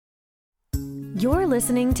You're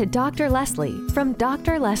listening to Dr. Leslie from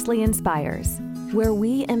Dr. Leslie Inspires, where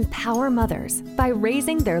we empower mothers by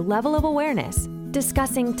raising their level of awareness,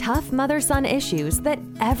 discussing tough mother-son issues that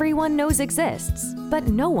everyone knows exists, but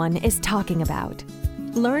no one is talking about.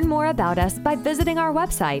 Learn more about us by visiting our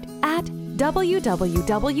website at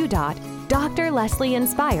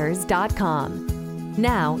www.drleslieinspires.com.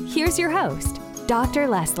 Now, here's your host, Dr.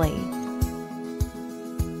 Leslie.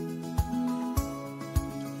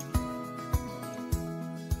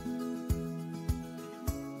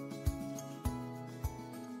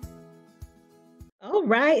 All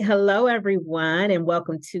right. Hello, everyone, and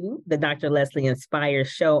welcome to the Dr. Leslie Inspires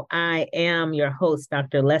Show. I am your host,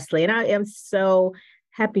 Dr. Leslie, and I am so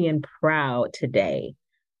happy and proud today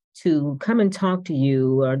to come and talk to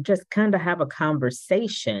you or just kind of have a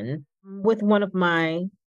conversation with one of my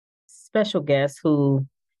special guests who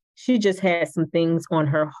she just had some things on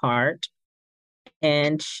her heart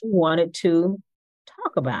and she wanted to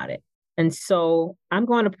talk about it. And so I'm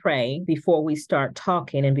going to pray before we start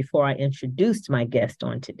talking and before I introduce my guest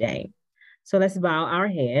on today. So let's bow our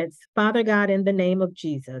heads. Father God, in the name of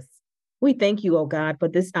Jesus, we thank you, oh God, for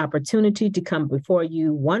this opportunity to come before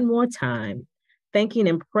you one more time, thanking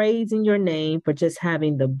and praising your name for just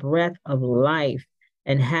having the breath of life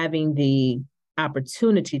and having the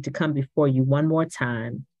opportunity to come before you one more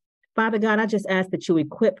time. Father God, I just ask that you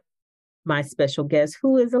equip my special guest,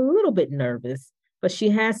 who is a little bit nervous, but she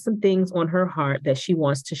has some things on her heart that she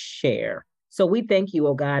wants to share. So we thank you,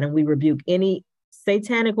 oh God, and we rebuke any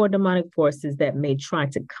satanic or demonic forces that may try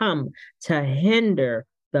to come to hinder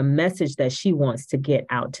the message that she wants to get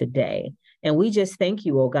out today. And we just thank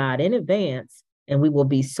you, oh God, in advance, and we will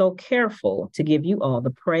be so careful to give you all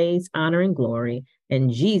the praise, honor, and glory.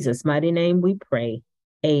 In Jesus' mighty name we pray.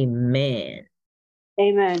 Amen.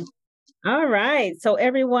 Amen. All right. So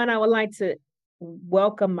everyone, I would like to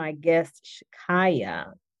welcome my guest,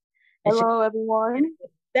 Shakiah. Hello, everyone.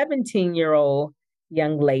 17-year-old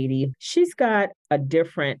young lady. She's got a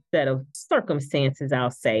different set of circumstances, I'll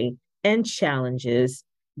say, and challenges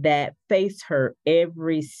that face her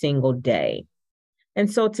every single day.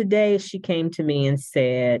 And so today she came to me and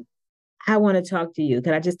said, I want to talk to you.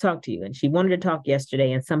 Can I just talk to you? And she wanted to talk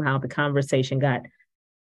yesterday, and somehow the conversation got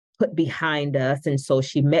put behind us. And so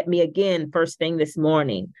she met me again first thing this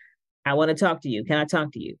morning. I want to talk to you. Can I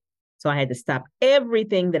talk to you? So I had to stop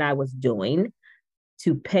everything that I was doing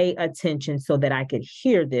to pay attention so that I could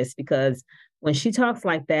hear this, because when she talks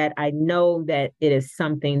like that, I know that it is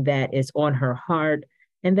something that is on her heart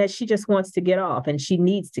and that she just wants to get off, and she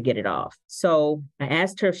needs to get it off. So I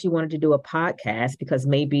asked her if she wanted to do a podcast because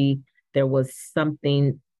maybe there was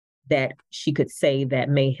something that she could say that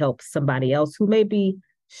may help somebody else who may be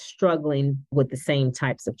struggling with the same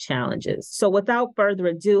types of challenges. So without further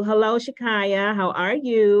ado, hello, Shakiah. How are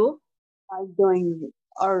you? I'm doing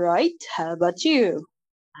all right. How about you?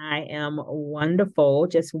 I am wonderful,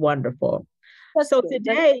 just wonderful. That's good.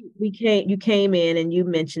 Today you came in and you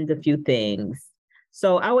mentioned a few things.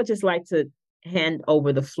 So I would just like to hand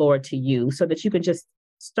over the floor to you so that you can just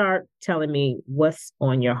start telling me what's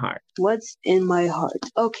on your heart. What's in my heart?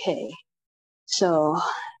 Okay. So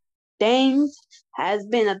things has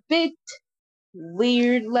been a bit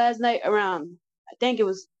weird last night around, I think it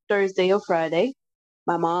was Thursday or Friday.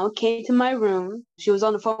 My mom came to my room. She was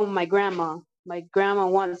on the phone with my grandma. My grandma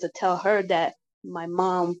wants to tell her that my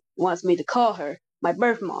mom wants me to call her, my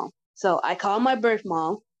birth mom. So I called my birth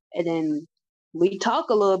mom, and then we talk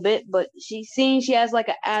a little bit, but she seems she has like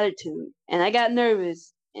an attitude, and I got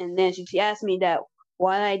nervous. And then she asked me that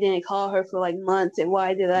why I didn't call her for like months, and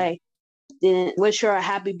why didn't wish her a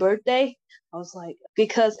happy birthday. I was like,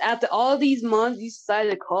 because after all these months, you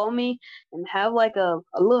decided to call me and have like a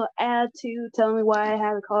little attitude, telling me why I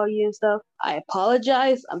had to call you and stuff. I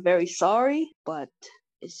apologize. I'm very sorry, but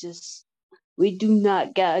it's just, we do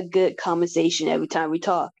not get a good conversation every time we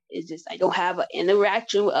talk. It's just, I don't have an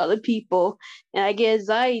interaction with other people, and I get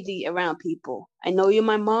anxiety around people. I know you're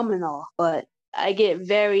my mom and all, but I get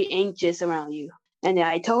very anxious around you. And then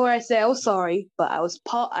I told her, I said I was sorry, but I was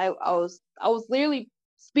literally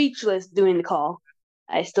speechless during the call.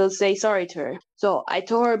 I still say sorry to her. So I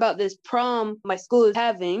told her about this prom my school is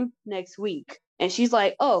having next week. And she's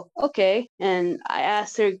like, oh, okay. And I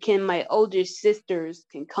asked her, can my older sisters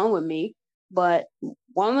can come with me? But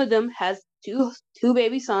one of them has two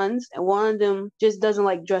baby sons, and one of them just doesn't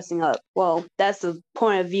like dressing up. Well, that's the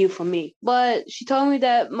point of view for me. But she told me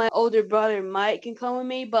that my older brother Mike can come with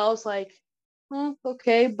me, but I was like,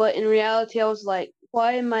 okay. But in reality, I was like,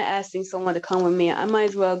 why am I asking someone to come with me? I might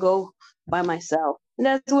as well go by myself. And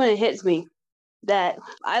that's when it hits me. that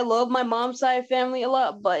I love my mom's side family a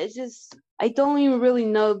lot, but it's just I don't even really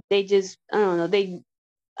know. They just I don't know.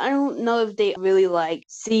 I don't know if they really like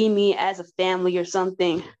see me as a family or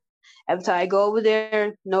something. Every time I go over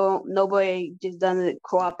there, nobody just doesn't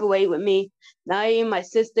cooperate with me. Not even my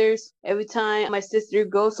sisters. Every time my sister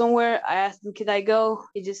goes somewhere, I ask them, "Can I go?"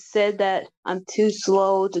 It just said that I'm too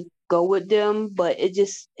slow to go with them, but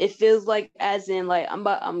it feels like as in like I'm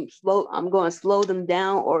going to slow them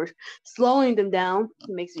down or slowing them down. It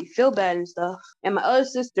makes me feel bad and stuff. And my other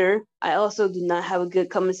sister, I also do not have a good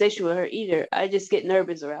conversation with her either. I just get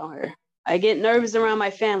nervous around her. I get nervous around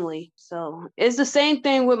my family. So it's the same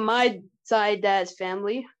thing with my side dad's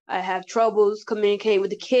family. I have troubles communicating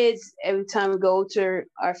with the kids every time we go to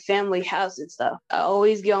our family house and stuff. I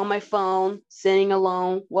always get on my phone, sitting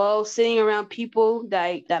alone, sitting around people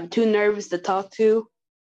that I'm too nervous to talk to.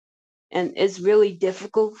 And it's really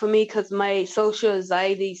difficult for me because my social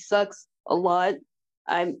anxiety sucks a lot.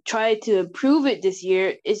 I'm trying to improve it this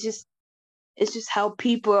year. It's just how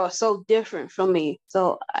people are so different from me.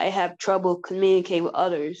 So I have trouble communicating with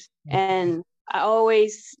others. And I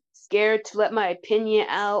always scared to let my opinion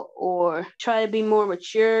out or try to be more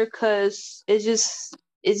mature because it's just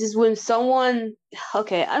when someone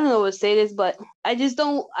okay, I don't know what to say this, but I just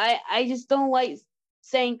don't like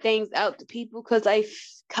saying things out to people because I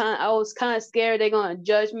was kind of scared they're gonna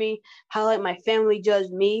judge me how like my family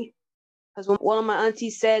judged me. Because one of my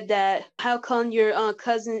aunties said that, how come your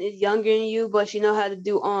cousin is younger than you, but she know how to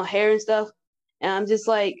do hair and stuff? And I'm just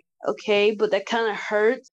like, okay, but that kind of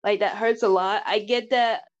hurts. Like that hurts a lot. I get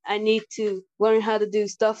that I need to learn how to do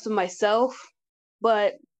stuff to myself,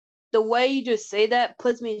 but the way you just say that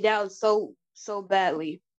puts me down so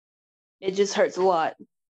badly. It just hurts a lot.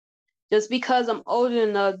 Just because I'm older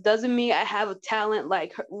enough doesn't mean I have a talent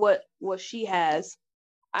like what she has.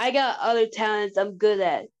 I got other talents I'm good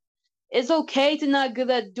at. It's okay to not good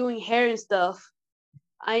at doing hair and stuff.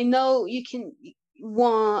 I know you can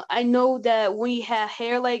I know that when you have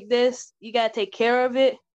hair like this, you gotta take care of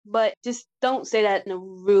it, but just don't say that in a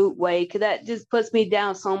rude way, because that just puts me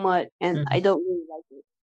down so much, and I don't really like it.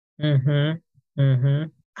 Mm-hmm. Mm-hmm.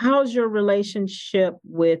 How's your relationship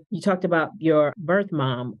with, you talked about your birth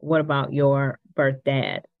mom. What about your birth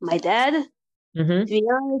dad? My dad, Mm-hmm. to be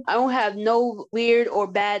honest, I don't have no weird or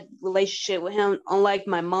bad relationship with him, unlike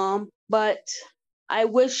my mom. But I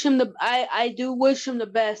do wish him the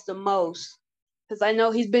best the most, because I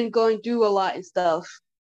know he's been going through a lot and stuff.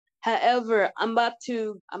 However, I'm about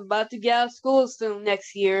to get out of school soon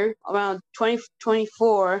next year, around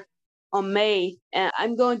 2024 on May, and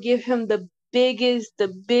I'm going to give him the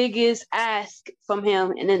biggest ask from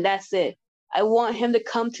him, and then that's it. I want him to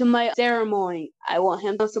come to my ceremony. I want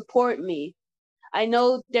him to support me. I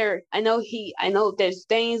know there's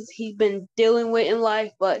things he's been dealing with in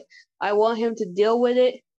life, but I want him to deal with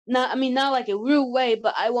it. Not like a real way,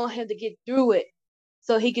 but I want him to get through it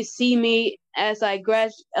so he could see me as I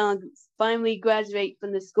finally graduate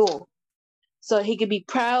from the school. So he could be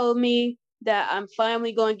proud of me that I'm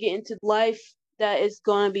finally going to get into life that is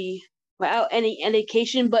going to be without any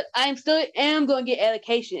education, but I'm still am going to get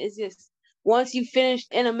education. It's just once you finish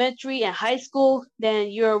elementary and high school, then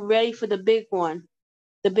you're ready for the big one.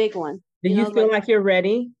 The big one. Do you feel like you're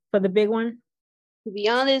ready for the big one? To be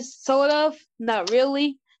honest, sort of, not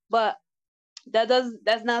really, but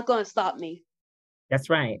that's not going to stop me. That's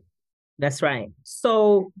right. That's right.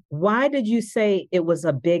 So, why did you say it was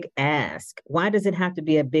a big ask? Why does it have to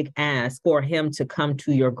be a big ask for him to come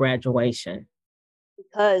to your graduation?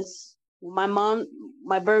 Because my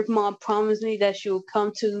birth mom promised me that she would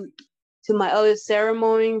come to my other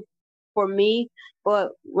ceremony for me.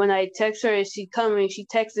 But when I text her, is she coming? She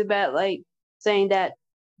texted back like saying that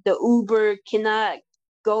the Uber cannot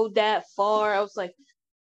go that far. I was like,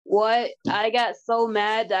 what? I got so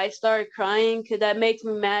mad that I started crying because that makes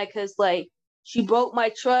me mad because like she broke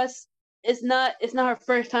my trust. It's not her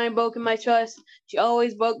first time broken my trust. She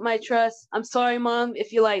always broke my trust. I'm sorry, mom,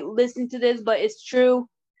 if you like listen to this, but it's true.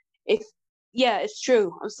 If Yeah, it's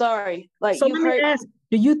true. I'm sorry. Like So you let me hurt. ask,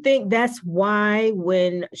 do you think that's why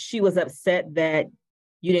when she was upset that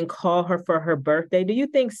you didn't call her for her birthday, do you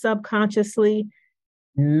think subconsciously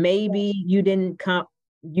maybe you didn't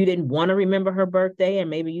want to remember her birthday and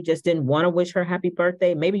maybe you just didn't want to wish her happy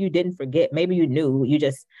birthday? Maybe you didn't forget, maybe you knew, you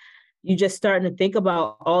just starting to think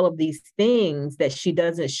about all of these things that she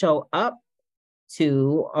doesn't show up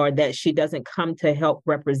to or that she doesn't come to help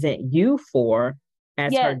represent you for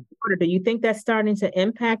as her Yes, daughter. Do you think that's starting to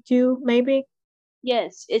impact you maybe?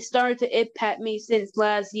 yes. It started to impact me since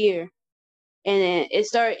last year, and then it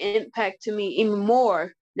started to impact to me even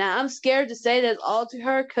more. Now I'm scared to say that all to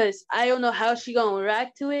her because I don't know how she gonna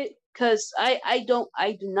react to it. because I do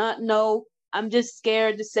not know. I'm just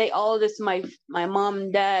scared to say all this to my mom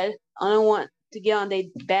and dad. I don't want to get on their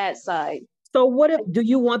bad side. So what if, do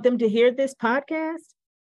you want them to hear this podcast?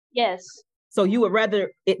 Yes. So you would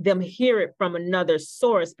rather them hear it from another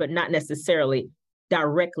source, but not necessarily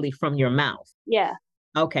directly from your mouth. Yeah.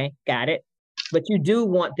 Okay, got it. But you do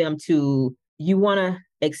want them to, you want to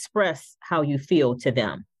express how you feel to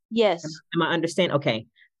them. Yes. Am I understand? Okay,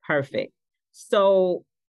 perfect. So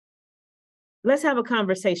let's have a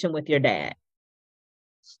conversation with your dad.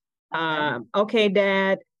 Okay,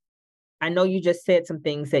 Dad, I know you just said some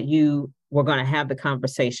things that you were going to have the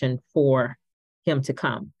conversation for him to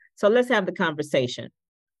come. So let's have the conversation.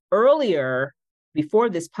 Earlier, before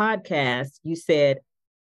this podcast, you said,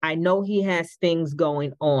 I know he has things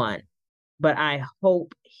going on, but I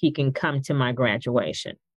hope he can come to my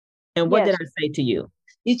graduation. And what did I say to you?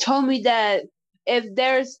 You told me that if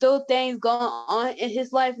there's still things going on in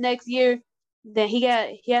his life next year, then he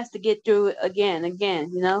has to get through it again,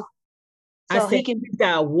 you know? So I said he's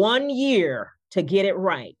got 1 year to get it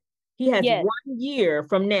right. He has 1 year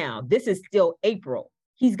from now. This is still April.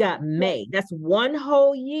 He's got May. That's 1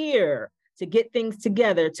 whole year to get things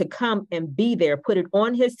together, to come and be there, put it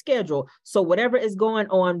on his schedule. So whatever is going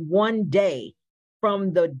on one day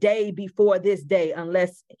from the day before this day,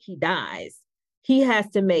 unless he dies, he has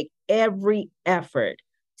to make every effort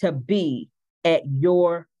to be at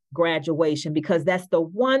your graduation, because that's the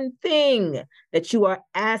one thing that you are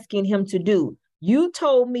asking him to do. You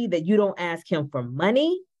told me that you don't ask him for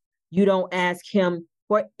money. You don't ask him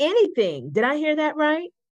for anything. Did I hear that right?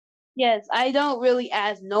 Yes, I don't really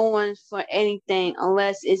ask no one for anything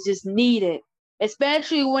unless it's just needed,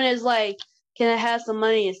 especially when it's like, can I have some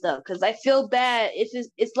money and stuff? Because I feel bad.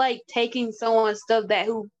 It's like taking someone's stuff that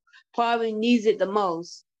who probably needs it the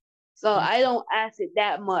most. So I don't ask it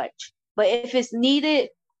that much. But if it's needed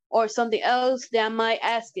or something else, then I might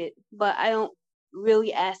ask it. But I don't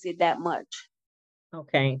really ask it that much.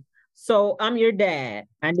 Okay. So I'm your dad.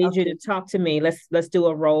 I need you to talk to me. Let's do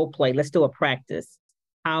a role play. Let's do a practice.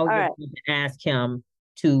 How you're going to ask him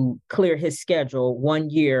to clear his schedule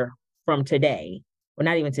 1 year from today. Well,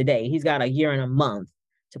 not even today. He's got a year and a month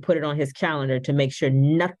to put it on his calendar to make sure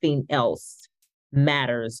nothing else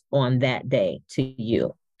matters on that day to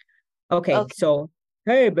you. Okay. So,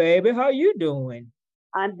 hey, baby, how you doing?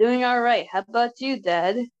 I'm doing all right. How about you,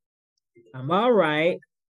 Dad? I'm all right.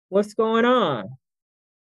 What's going on?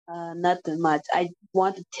 Nothing much. I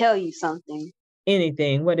want to tell you something.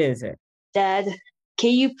 Anything? What is it? Dad,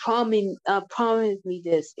 can you promise me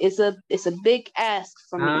this? It's a big ask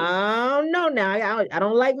for me. Oh no, now I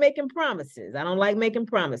don't like making promises. I don't like making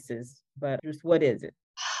promises. But just what is it?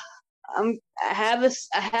 I have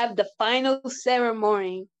the final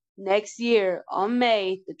ceremony next year on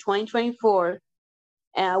May the 2024,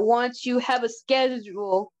 and I want you to have a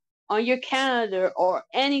schedule on your calendar or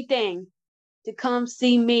anything to come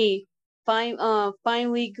see me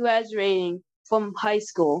finally graduating from high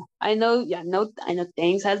school. I know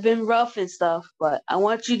things has been rough and stuff, but I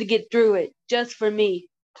want you to get through it just for me,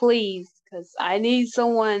 please, because I need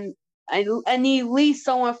someone. I need at least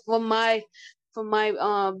someone from my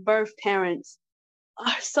birth parents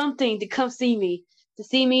or something to come see me,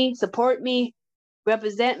 support me,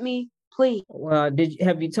 represent me, please. Well,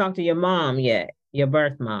 have you talked to your mom yet? Your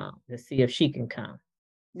birth mom, to see if she can come?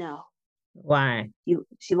 No. Why?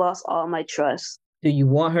 She lost all my trust. Do you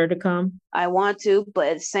want her to come? I want to, but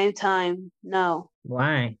at the same time, no.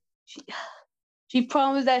 Why? She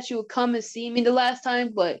promised that she would come and see me the last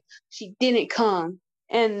time, but she didn't come.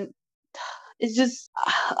 And it's just,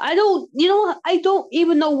 I don't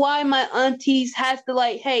even know why my aunties has to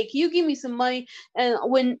like, hey, can you give me some money? And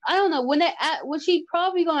when she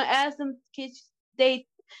probably gonna ask them,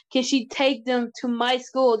 can she take them to my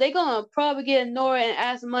school? They gonna probably get annoyed and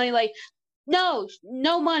ask money like, no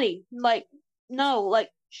money. Like, no, like,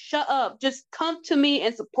 shut up. Just come to me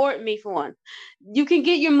and support me for one. You can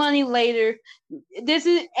get your money later.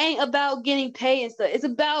 Ain't about getting paid and stuff. It's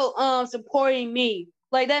about supporting me.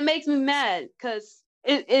 Like, that makes me mad because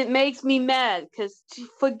it makes me mad because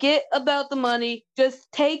forget about the money.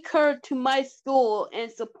 Just take her to my school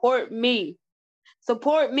and support me.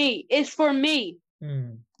 Support me. It's for me.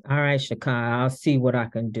 All right, Shakiah, I'll see what I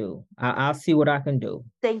can do. I'll see what I can do.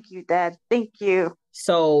 Thank you, Dad. Thank you.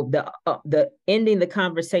 So the ending the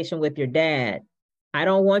conversation with your dad, I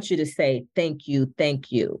don't want you to say thank you,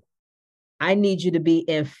 thank you. I need you to be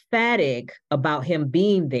emphatic about him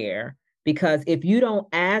being there, because if you don't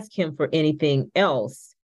ask him for anything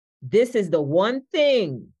else, this is the one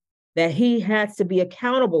thing that he has to be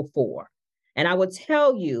accountable for. And I would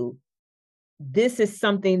tell you this is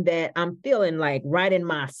something that I'm feeling like right in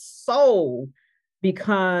my soul,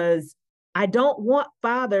 because I don't want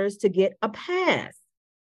fathers to get a pass.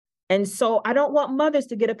 And so I don't want mothers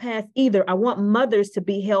to get a pass either. I want mothers to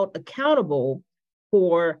be held accountable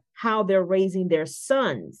for how they're raising their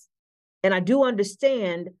sons. And I do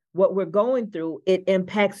understand what we're going through. It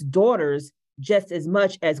impacts daughters just as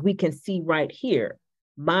much as we can see right here.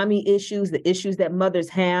 Mommy issues, the issues that mothers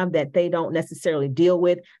have that they don't necessarily deal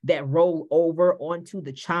with, that roll over onto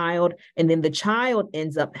the child. And then the child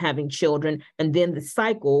ends up having children. And then the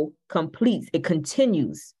cycle completes. It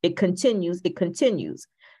continues. It continues. It continues.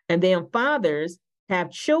 And then fathers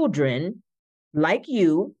have children like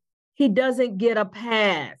you. He doesn't get a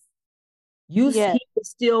pass. He is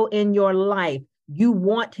still in your life. You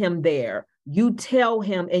want him there. You tell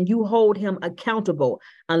him and you hold him accountable.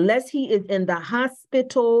 Unless he is in the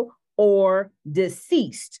hospital or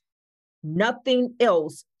deceased, nothing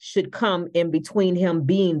else should come in between him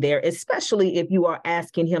being there, especially if you are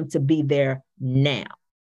asking him to be there now.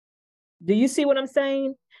 Do you see what I'm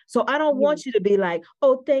saying? So I don't want you to be like,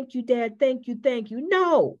 oh, thank you, Dad. Thank you. Thank you.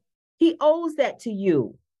 No, he owes that to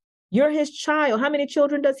you. You're his child. How many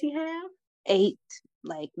children does he have? 8,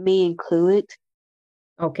 like me included.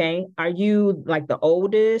 Okay. Are you like the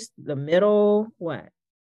oldest, the middle? What?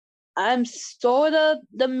 I'm sort of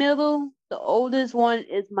the middle. The oldest one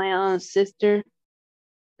is my own sister.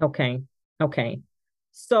 Okay. Okay.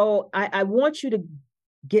 So I want you to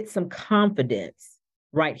get some confidence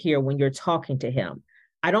right here when you're talking to him.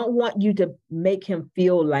 I don't want you to make him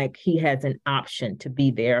feel like he has an option to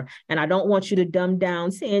be there. And I don't want you to dumb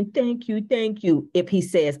down saying, thank you, if he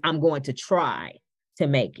says, I'm going to try to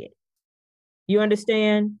make it. You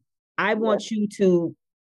understand? I want you to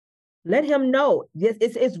let him know this.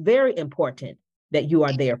 It's very important that you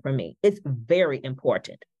are there for me. It's very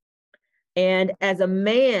important. And as a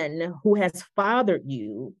man who has fathered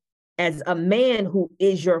you, as a man who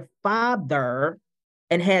is your father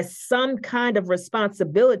and has some kind of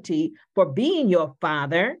responsibility for being your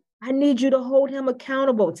father, I need you to hold him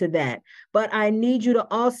accountable to that. But I need you to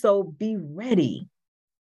also be ready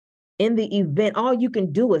in the event. All you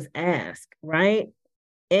can do is ask, right?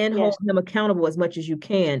 And hold him accountable as much as you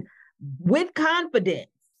can with confidence,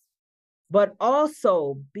 but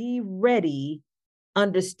also be ready,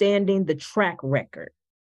 understanding the track record.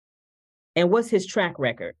 And what's his track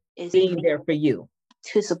record? Is being there for you.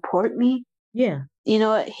 To support me? Yeah. You know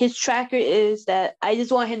what? His tracker is that I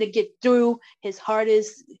just want him to get through his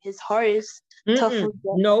hardest tough.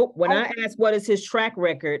 No, when I ask what is his track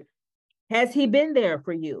record, has he been there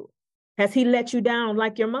for you? Has he let you down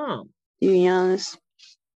like your mom? To be honest,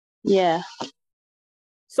 yeah.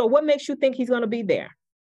 So what makes you think he's going to be there?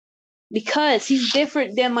 Because he's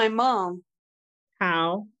different than my mom.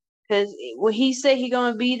 How? Because when he say he's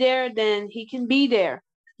going to be there, then he can be there.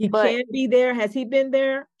 He can be there. Has he been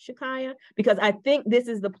there, Shakiah? Because I think this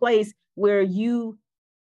is the place where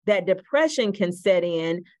that depression can set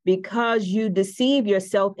in because you deceive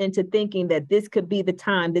yourself into thinking that this could be the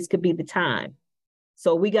time, this could be the time.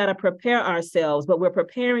 So we got to prepare ourselves, but we're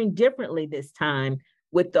preparing differently this time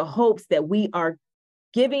with the hopes that we are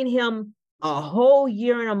giving him a whole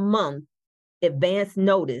year and a month advance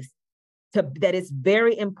notice that it's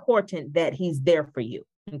very important that he's there for you,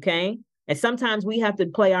 okay? And sometimes we have to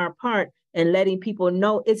play our part in letting people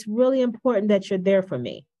know it's really important that you're there for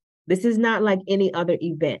me. This is not like any other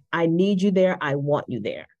event. I need you there. I want you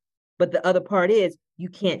there. But the other part is you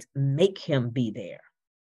can't make him be there.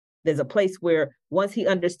 There's a place where once he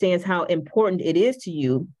understands how important it is to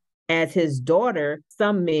you as his daughter,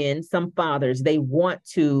 some men, some fathers, they want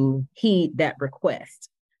to heed that request.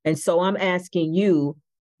 And so I'm asking you,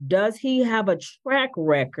 does he have a track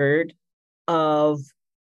record of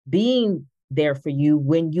being there for you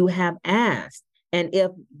when you have asked? And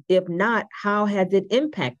if not, how has it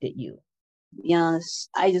impacted you? To be honest,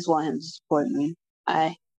 I just want him to support me.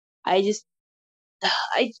 I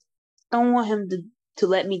don't want him to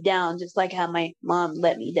let me down, just like how my mom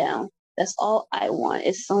let me down. That's all I want.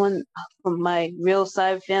 Is someone from my real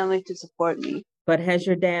side family to support me. But has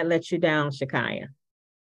your dad let you down, Shakiah?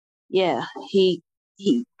 Yeah, he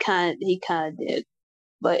kind of did,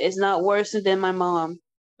 but it's not worse than my mom.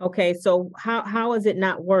 Okay, so how is it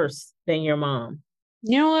not worse than your mom?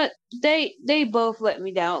 You know what? They both let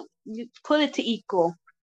me down. You put it to equal.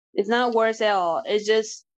 It's not worse at all. It's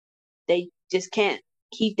just they just can't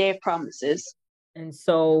keep their promises. And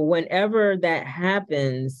so whenever that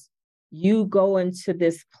happens, you go into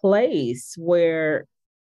this place where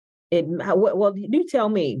well, you tell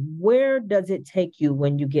me, where does it take you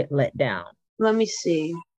when you get let down? Let me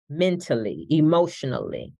see. Mentally,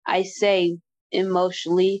 emotionally. I say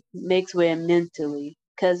emotionally mixed with mentally.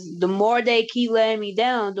 Because the more they keep letting me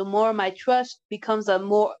down, the more my trust becomes a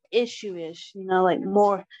more issue-ish, like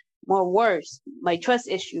more worse. My trust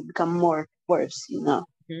issue become more worse.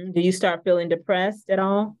 Do you start feeling depressed at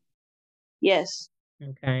all? Yes.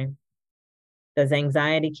 Okay. Does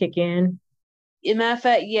anxiety kick in? In matter of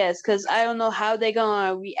fact, yes, because I don't know how they're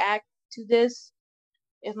gonna react to this.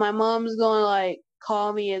 If my mom's gonna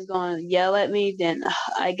call me, is gonna yell at me, then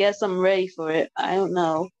I guess I'm ready for it. I don't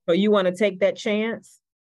know. So you want to take that chance?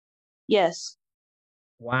 Yes.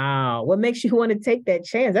 Wow. What makes you want to take that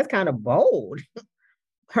chance? That's kind of bold.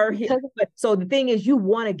 Because, So the thing is, you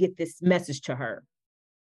want to get this message to her.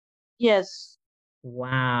 yes.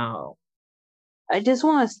 Wow. I just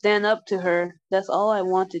want to stand up to her. That's all I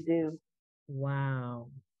want to do. Wow.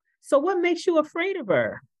 So what makes you afraid of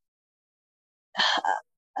her?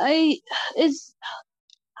 It's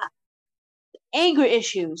anger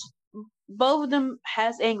issues. Both of them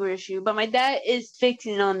has anger issue, but my dad is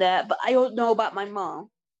fixing on that, but I don't know about my mom.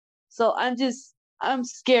 So I'm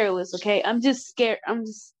scareless, okay? I'm just scared. I'm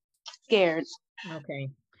just scared. Okay.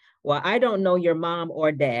 Well, I don't know your mom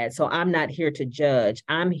or dad, so I'm not here to judge.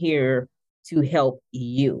 I'm here to help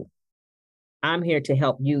you. I'm here to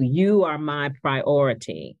help you. You are my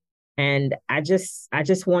priority. And I just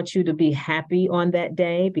want you to be happy on that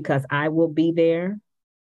day because I will be there.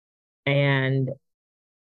 And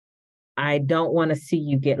I don't want to see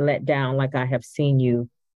you get let down like I have seen you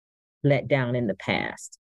let down in the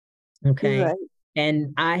past. You're Okay. right.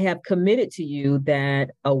 And I have committed to you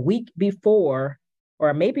that a week before,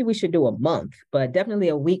 or maybe we should do a month, but definitely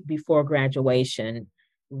a week before graduation,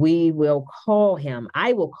 we will call him.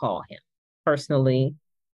 I will call him personally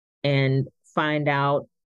and find out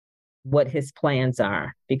what his plans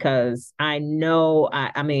are because I know,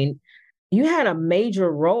 I mean, you had a major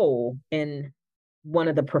role in one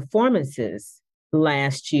of the performances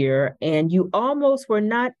last year, and you almost were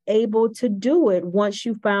not able to do it once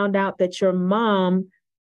you found out that your mom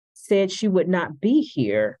said she would not be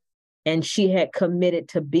here and she had committed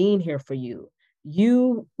to being here for you.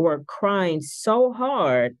 You were crying so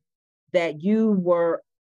hard that you were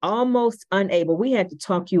almost unable. We had to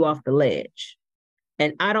talk you off the ledge.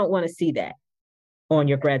 And I don't want to see that on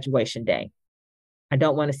your graduation day. I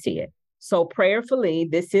don't want to see it. So prayerfully,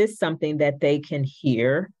 this is something that they can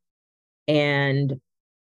hear and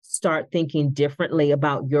start thinking differently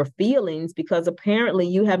about your feelings because apparently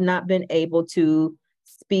you have not been able to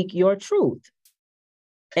speak your truth.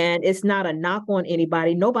 And it's not a knock on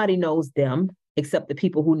anybody. Nobody knows them except the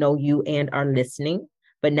people who know you and are listening.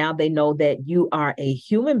 But now they know that you are a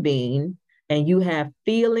human being and you have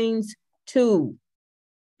feelings too.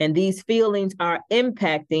 And these feelings are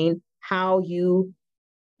impacting how you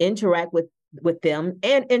interact with them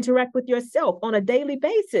and interact with yourself on a daily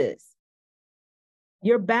basis.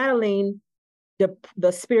 You're battling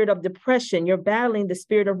the spirit of depression. You're battling the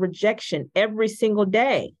spirit of rejection every single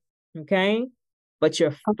day. Okay. But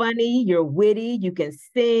you're funny, you're witty, you can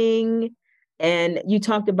sing. And you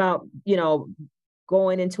talked about,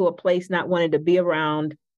 going into a place not wanting to be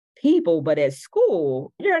around people, but at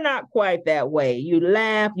school, you're not quite that way. You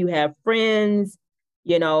laugh, you have friends,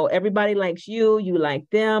 everybody likes you, you like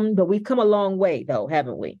them. But we've come a long way, though,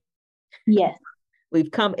 haven't we? Yes. We've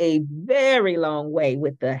come a very long way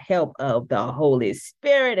with the help of the Holy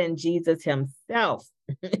Spirit and Jesus Himself.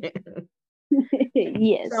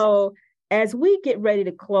 Yes. So, as we get ready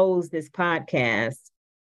to close this podcast,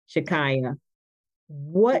 Shakiah,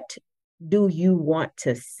 what do you want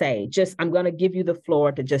to say? I'm going to give you the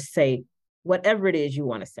floor to just say whatever it is you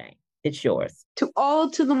want to say. It's yours. To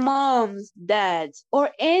the moms, dads,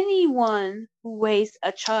 or anyone who raised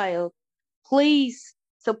a child, please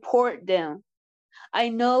support them. I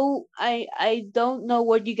know I don't know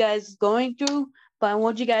what you guys going through, but I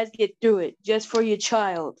want you guys to get through it just for your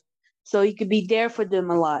child. So you could be there for them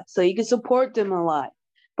a lot. So you can support them a lot.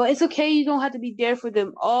 But it's okay, you don't have to be there for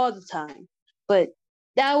them all the time. But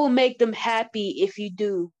that will make them happy if you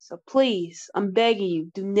do. So please, I'm begging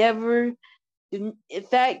you, in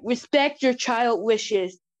fact, respect your child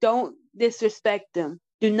wishes. Don't disrespect them.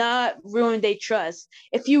 Do not ruin their trust.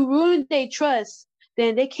 If you ruin their trust,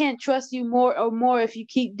 then they can't trust you more if you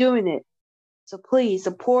keep doing it. So please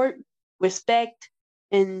support, respect,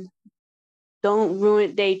 and don't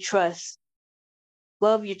ruin their trust.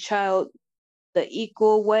 Love your child the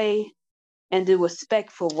equal way and the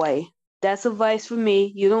respectful way. That's advice for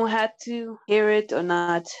me. You don't have to hear it or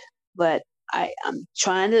not, but I'm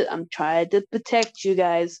trying to protect you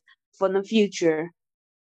guys for the future.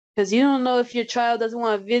 Because you don't know if your child doesn't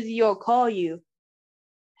want to visit you or call you.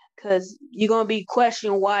 Because you're going to be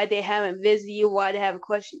questioning why they haven't visited you, why they haven't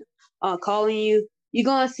questioned you. calling you. You're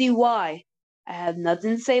gonna see why. I have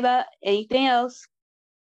nothing to say about anything else.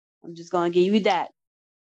 I'm just gonna give you that.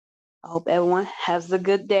 I hope everyone has a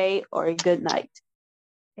good day or a good night.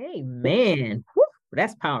 Amen. Whew,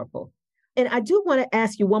 that's powerful. And I do want to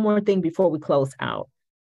ask you one more thing before we close out.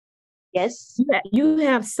 Yes. You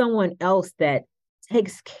have someone else that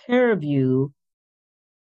takes care of you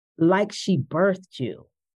like she birthed you.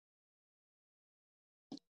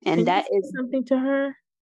 And Can that you say is something to her?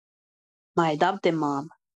 my adopted mom.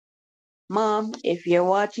 Mom, if you're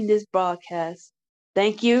watching this broadcast,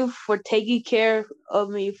 thank you for taking care of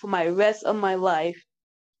me for my rest of my life.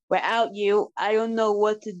 Without you, I don't know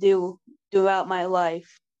what to do throughout my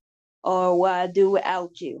life or what I do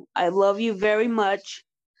without you. I love you very much.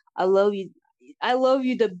 I love you. I love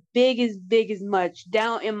you the biggest much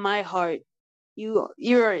down in my heart.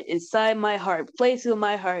 You're inside my heart, place in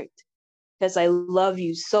my heart, because I love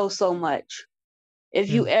you so much. If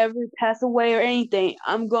you Mm. ever pass away or anything,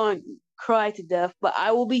 I'm going to cry to death, but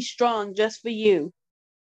I will be strong just for you,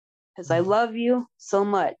 because I love you so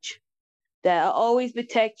much that I'll always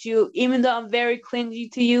protect you. Even though I'm very clingy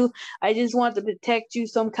to you, I just want to protect you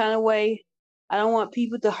some kind of way. I don't want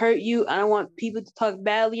people to hurt you. I don't want people to talk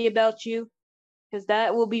badly about you, because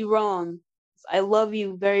that will be wrong. I love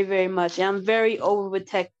you very much, and I'm very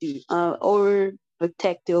overprotective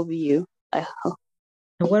over you. And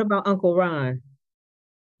what about Uncle Ron?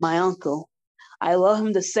 My uncle. I love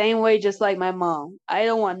him the same way, just like my mom. I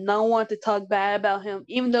don't want no one to talk bad about him,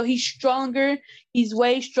 even though he's stronger. He's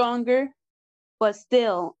way stronger, but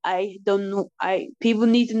still, I don't know. People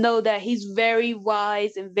need to know that he's very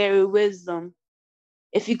wise and very wisdom.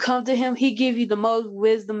 If you come to him, he give you the most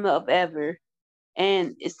wisdom of ever,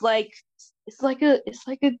 and it's like an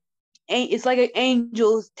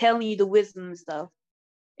angel telling you the wisdom and stuff.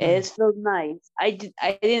 Mm. It feels nice. I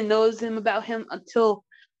didn't notice him about him until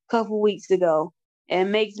a couple weeks ago. And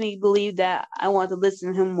it makes me believe that I want to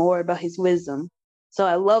listen to him more about his wisdom. So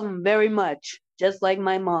I love him very much, just like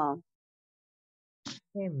my mom.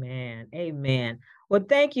 Amen. Amen. Well,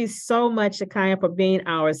 thank you so much, Shakiah, for being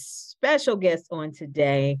our special guest on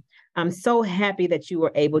today. I'm so happy that you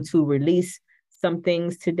were able to release some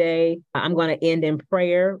things today. I'm going to end in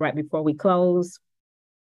prayer right before we close.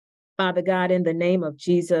 Father God, in the name of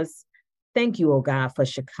Jesus, thank you, oh God, for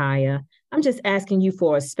Shakiah. I'm just asking you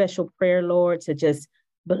for a special prayer, Lord, to just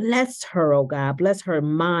bless her, oh God. Bless her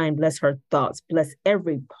mind, bless her thoughts, bless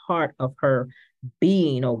every part of her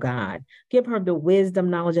being, oh God. Give her the wisdom,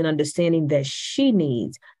 knowledge, and understanding that she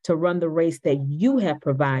needs to run the race that you have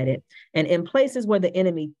provided. And in places where the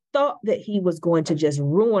enemy thought that he was going to just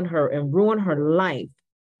ruin her and ruin her life,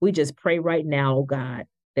 we just pray right now, oh God,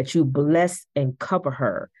 that you bless and cover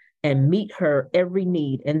her and meet her every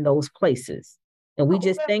need in those places. And we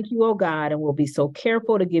just thank you, oh God, and we'll be so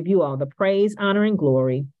careful to give you all the praise, honor, and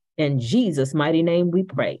glory. In Jesus' mighty name we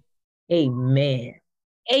pray. Amen.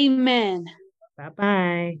 Amen.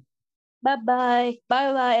 Bye-bye. Bye-bye.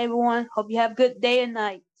 Bye-bye, everyone. Hope you have a good day and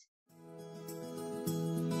night.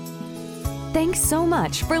 Thanks so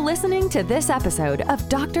much for listening to this episode of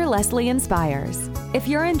Dr. Leslie Inspires. If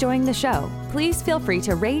you're enjoying the show, please feel free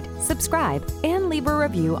to rate, subscribe, and leave a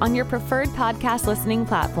review on your preferred podcast listening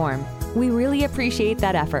platform. We really appreciate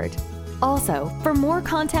that effort. Also, for more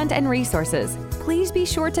content and resources, please be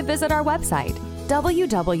sure to visit our website,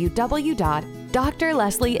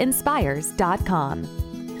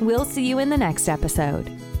 www.drleslieInspires.com. We'll see you in the next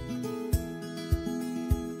episode.